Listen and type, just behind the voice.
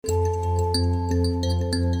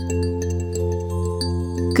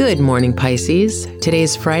Good morning, Pisces.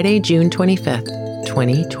 Today's Friday, June 25th,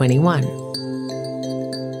 2021.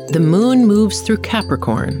 The moon moves through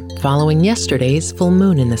Capricorn, following yesterday's full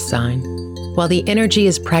moon in this sign. While the energy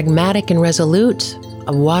is pragmatic and resolute,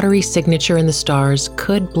 a watery signature in the stars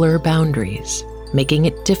could blur boundaries, making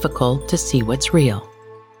it difficult to see what's real.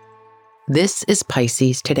 This is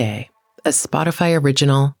Pisces Today, a Spotify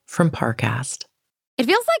original from Parcast. It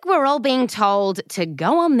feels like we're all being told to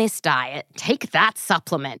go on this diet, take that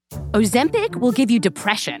supplement. Ozempic will give you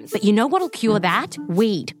depression, but you know what'll cure that?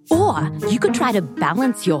 Weed. Or you could try to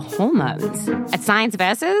balance your hormones. At Science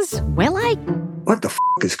Versus, we're like, what the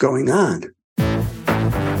is going on?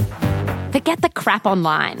 Forget the crap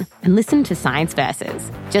online and listen to Science Versus.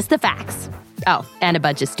 Just the facts. Oh, and a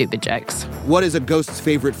bunch of stupid jokes. What is a ghost's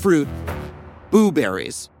favorite fruit?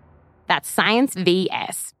 Blueberries. That's Science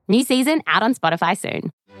VS. New season out on Spotify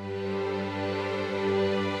soon.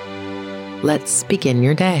 Let's begin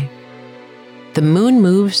your day. The moon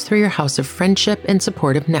moves through your house of friendship and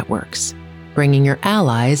supportive networks, bringing your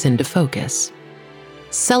allies into focus.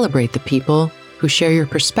 Celebrate the people who share your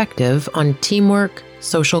perspective on teamwork,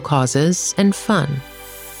 social causes, and fun.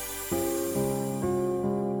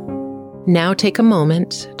 Now take a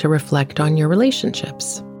moment to reflect on your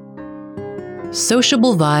relationships.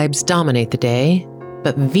 Sociable vibes dominate the day,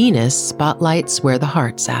 but Venus spotlights where the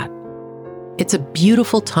heart's at. It's a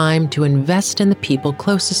beautiful time to invest in the people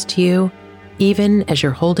closest to you, even as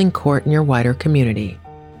you're holding court in your wider community.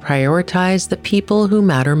 Prioritize the people who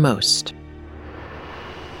matter most.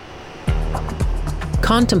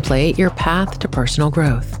 Contemplate your path to personal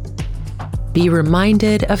growth. Be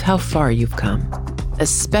reminded of how far you've come,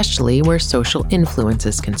 especially where social influence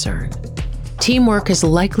is concerned. Teamwork has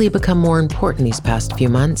likely become more important these past few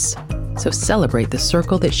months, so celebrate the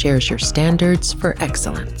circle that shares your standards for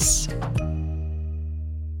excellence.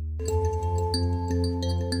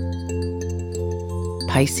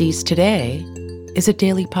 Pisces Today is a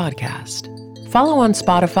daily podcast. Follow on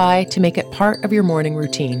Spotify to make it part of your morning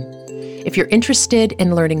routine. If you're interested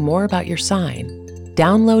in learning more about your sign,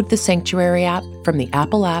 download the Sanctuary app from the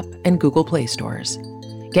Apple app and Google Play stores.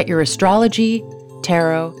 Get your astrology,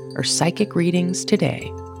 tarot, or psychic readings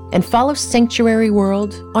today. And follow Sanctuary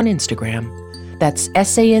World on Instagram. That's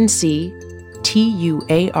SANCTUARYWRLD.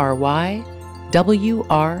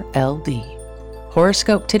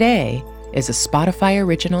 Horoscope Today is a Spotify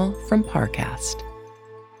original from Parcast.